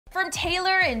From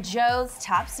Taylor and Joe's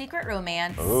top secret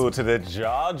romance. Ooh, to the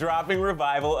jaw-dropping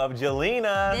revival of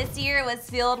Jelena. This year was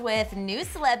filled with new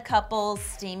celeb couples,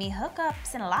 steamy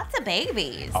hookups, and lots of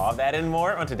babies. All that and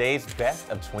more on today's Best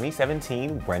of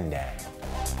 2017 rundown.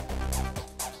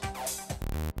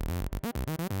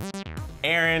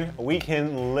 Aaron, we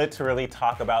can literally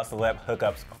talk about celeb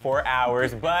hookups for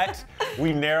hours, but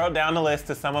we narrowed down the list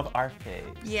to some of our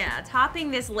faves. Yeah, topping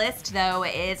this list though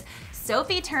is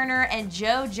Sophie Turner and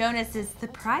Joe Jonas's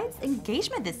surprise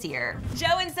engagement this year.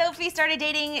 Joe and Sophie started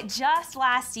dating just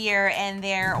last year, and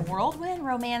their whirlwind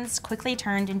romance quickly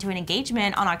turned into an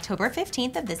engagement on October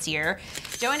 15th of this year.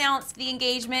 Joe announced the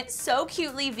engagement so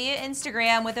cutely via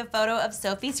Instagram with a photo of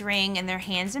Sophie's ring and their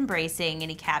hands embracing,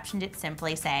 and he captioned it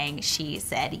simply saying, "She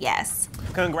said yes."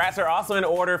 Congrats are also in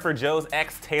order for Joe's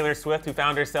ex, Taylor Swift, who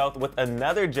found herself with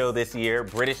another Joe this year,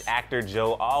 British actor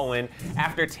Joe Alwyn.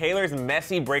 After Taylor's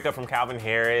messy breakup from Calvin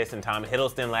Harris and Tom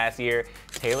Hiddleston last year,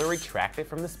 Taylor retracted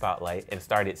from the spotlight and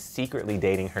started secretly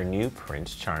dating her new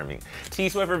Prince Charming. T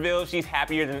Swift revealed she's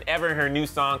happier than ever in her new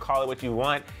song, Call It What You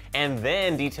Want, and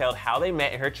then detailed how they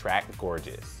met in her track,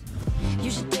 Gorgeous.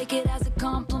 You should take it as a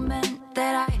compliment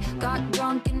that I got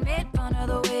drunk and made fun of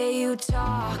the way you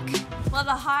talk. Well,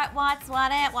 the hot wants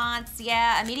what it wants.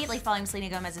 Yeah, immediately following Selena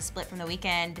Gomez's split from The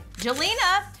Weeknd,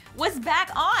 Jelena was back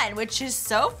on, which is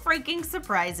so freaking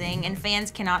surprising, and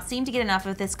fans cannot seem to get enough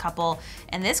of this couple,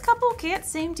 and this couple can't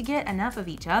seem to get enough of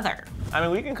each other. I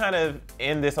mean, we can kind of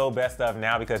end this whole best stuff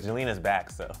now because Jelena's back,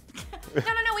 so.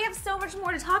 No, we have so much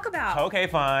more to talk about. Okay,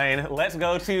 fine. Let's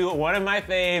go to one of my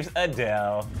faves,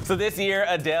 Adele. So this year,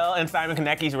 Adele and Simon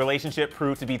Konecki's relationship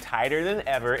proved to be tighter than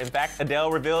ever. In fact, Adele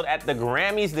revealed at the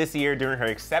Grammys this year during her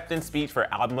acceptance speech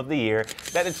for Album of the Year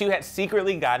that the two had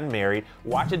secretly gotten married.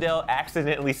 Watch Adele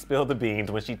accidentally spill the beans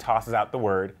when she tosses out the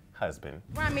word husband.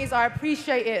 Grammys, I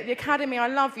appreciate it. The Academy, I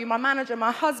love you. My manager,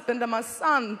 my husband, and my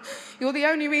son. You're the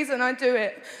only reason I do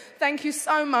it. Thank you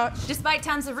so much. Despite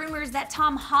tons of rumors that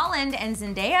Tom Holland and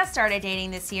Zendaya started dating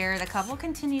this year, the couple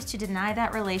continues to deny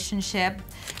that relationship.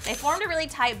 They formed a really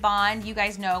tight bond, you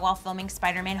guys know, while filming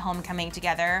Spider-Man Homecoming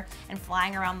together and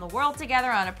flying around the world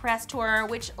together on a press tour,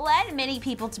 which led many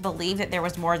people to believe that there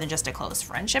was more than just a close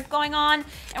friendship going on.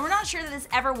 And we're not sure that this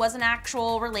ever was an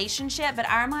actual relationship, but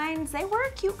our minds, they were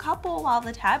a cute couple while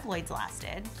the tabloids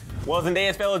lasted. Well,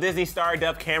 Zendaya's fellow Disney star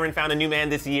Dove Cameron found a new man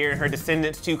this year, and her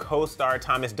Descendants 2 co-star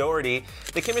Thomas Doherty.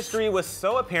 The chemistry was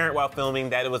so apparent while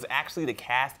filming that it was actually the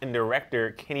cast and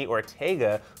director Kenny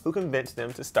Ortega who convinced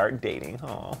them to start dating.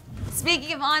 Aww.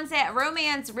 Speaking of on-set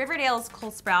romance, Riverdale's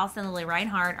Cole Sprouse and Lily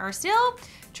Reinhart are still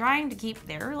trying to keep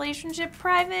their relationship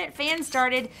private. Fans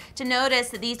started to notice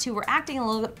that these two were acting a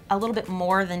little bit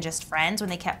more than just friends when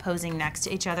they kept posing next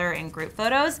to each other in group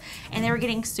photos, and they were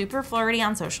getting super flirty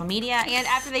on social media, and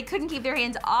after they couldn't keep their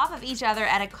hands off of each other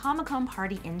at a Comic-Con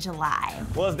party in July.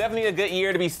 Well, it's definitely a good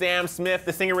year to be Sam Smith.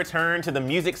 The singer returned to the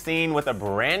music scene with a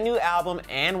brand new album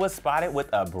and was spotted with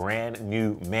a brand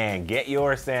new man. Get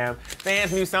yours, Sam.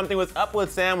 Fans knew something was up with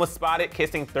Sam was spotted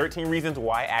kissing 13 Reasons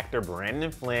Why actor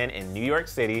Brandon Flynn in New York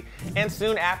City. And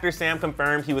soon after, Sam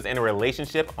confirmed he was in a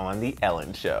relationship on The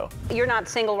Ellen Show. You're not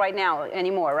single right now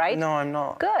anymore, right? No, I'm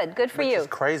not. Good for you. Which is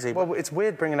crazy. Well, it's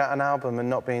weird bringing out an album and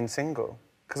not being single.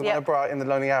 Because when I brought out In the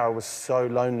Lonely Hour, I was so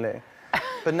lonely.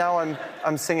 But now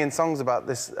I'm singing songs about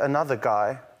another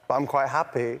guy, but I'm quite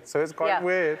happy, so it's quite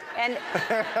weird. And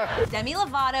Demi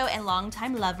Lovato and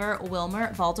longtime lover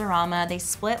Wilmer Valderrama, they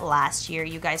split last year,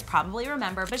 you guys probably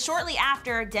remember, but shortly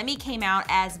after, Demi came out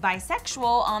as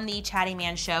bisexual on the Chatty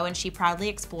Man show, and she proudly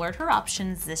explored her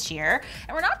options this year.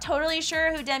 And we're not totally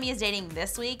sure who Demi is dating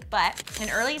this week, but in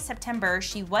early September,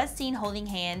 she was seen holding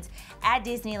hands at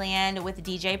Disneyland with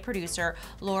DJ producer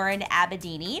Lauren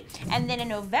Abedini. And then in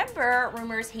November,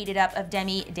 rumors heated up of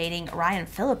Demi dating Ryan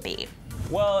Phillippe.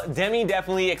 Well, Demi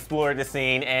definitely explored the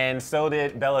scene, and so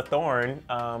did Bella Thorne.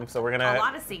 So we're gonna... A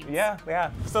lot of scenes.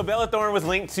 Yeah. So Bella Thorne was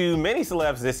linked to many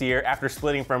celebs this year after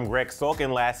splitting from Greg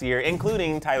Sulkin last year,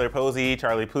 including Tyler Posey,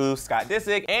 Charlie Puth, Scott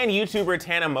Disick, and YouTuber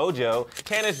Tana Mojo.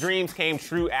 Tana's dreams came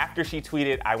true after she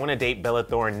tweeted, "I want to date Bella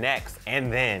Thorne next."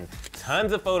 And then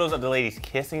tons of photos of the ladies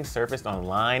kissing surfaced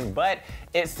online, but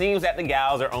it seems that the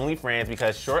gals are only friends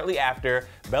because shortly after,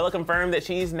 Bella confirmed that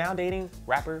she's now dating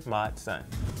rapper Mod's son.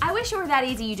 I wish it were that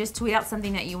easy. You just tweet out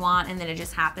something that you want and then it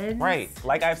just happens. Right.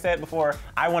 Like I've said before,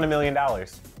 I want $1 million.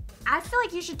 I feel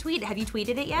like you should tweet it. Have you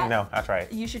tweeted it yet? No, I'll try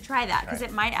it. You should try that because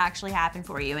it might actually happen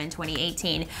for you in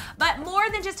 2018. But more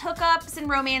than just hookups and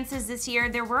romances this year,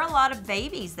 there were a lot of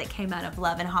babies that came out of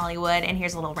love in Hollywood, and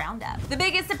here's a little roundup. The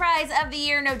biggest surprise of the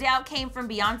year, no doubt, came from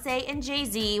Beyonce and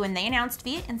Jay-Z when they announced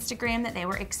via Instagram that they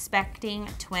were expecting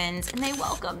twins, and they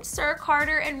welcomed Sir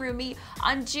Carter and Rumi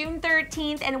on June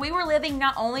 13th, and we were living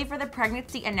not only for the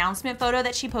pregnancy announcement photo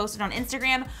that she posted on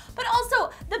Instagram, but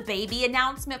also the baby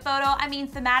announcement photo. I mean,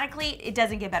 thematically, it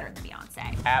doesn't get better than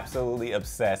Beyonce. Absolutely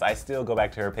obsessed. I still go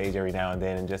back to her page every now and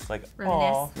then and just like,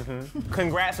 reminisce.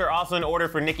 Congrats are also in order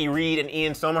for Nikki Reed and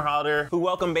Ian Somerhalder, who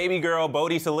welcomed baby girl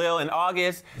Bodhi Salil in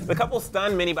August. The couple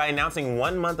stunned many by announcing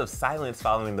 1 month of silence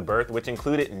following the birth, which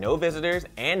included no visitors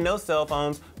and no cell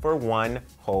phones for 1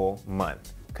 whole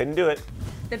month. Couldn't do it.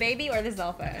 The baby or the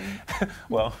cell phone?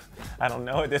 Well, I don't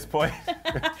know at this point.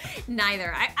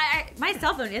 Neither. My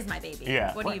cell phone is my baby.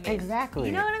 Yeah. What do you mean? Exactly.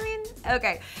 You know what I mean?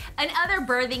 Okay. In other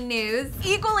birthing news,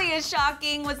 equally as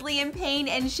shocking was Liam Payne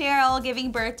and Cheryl giving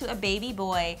birth to a baby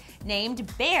boy named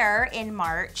Bear in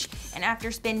March. And after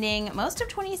spending most of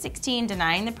 2016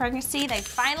 denying the pregnancy, they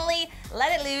finally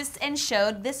let it loose and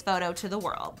showed this photo to the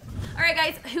world. All right,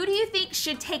 guys, who do you think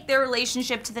should take their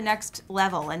relationship to the next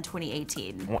level in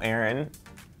 2018? Well, Aaron,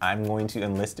 I'm going to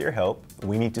enlist your help.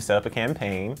 We need to set up a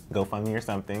campaign, GoFundMe or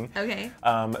something. Okay.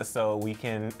 So we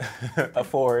can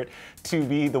afford to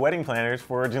be the wedding planners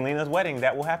for Jelena's wedding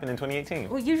that will happen in 2018.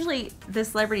 Well, usually the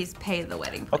celebrities pay the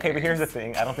wedding planners. Okay, but here's the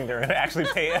thing. I don't think they're gonna actually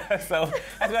pay us. So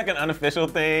that's like an unofficial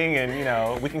thing, and you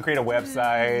know, we can create a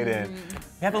website and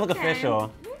we have to look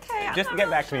official. Okay, Just get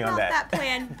back to me on that.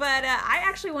 plan, but I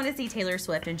actually want to see Taylor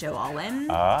Swift and Joe Alwyn.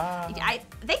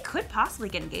 They could possibly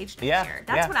get engaged next year.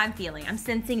 That's what I'm feeling. I'm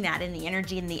sensing that in the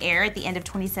energy in the air at the end of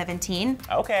 2017.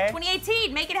 Okay.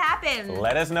 2018, make it happen.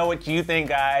 Let us know what you think,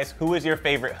 guys. Who is your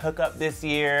favorite hookup this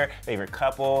year? Favorite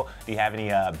couple? Do you have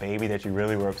any baby that you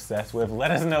really were obsessed with?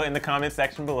 Let us know in the comment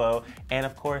section below. And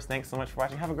of course, thanks so much for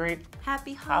watching. Have a great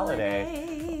Happy holiday.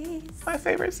 holidays. My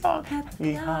favorite song.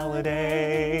 Happy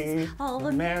holidays. All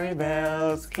the merry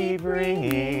bells keep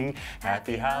ringing.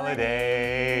 Happy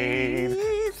holidays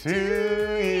to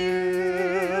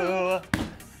you.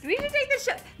 We should take the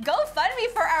show. GoFundMe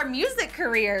for our music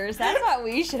careers. That's what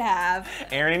we should have.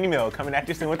 Aaron and Emil coming at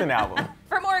you soon with an album.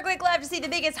 For more, click love to see the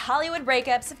biggest Hollywood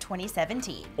breakups of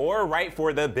 2017. Or write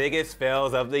for the biggest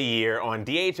fails of the year on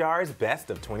DHR's Best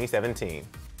of 2017.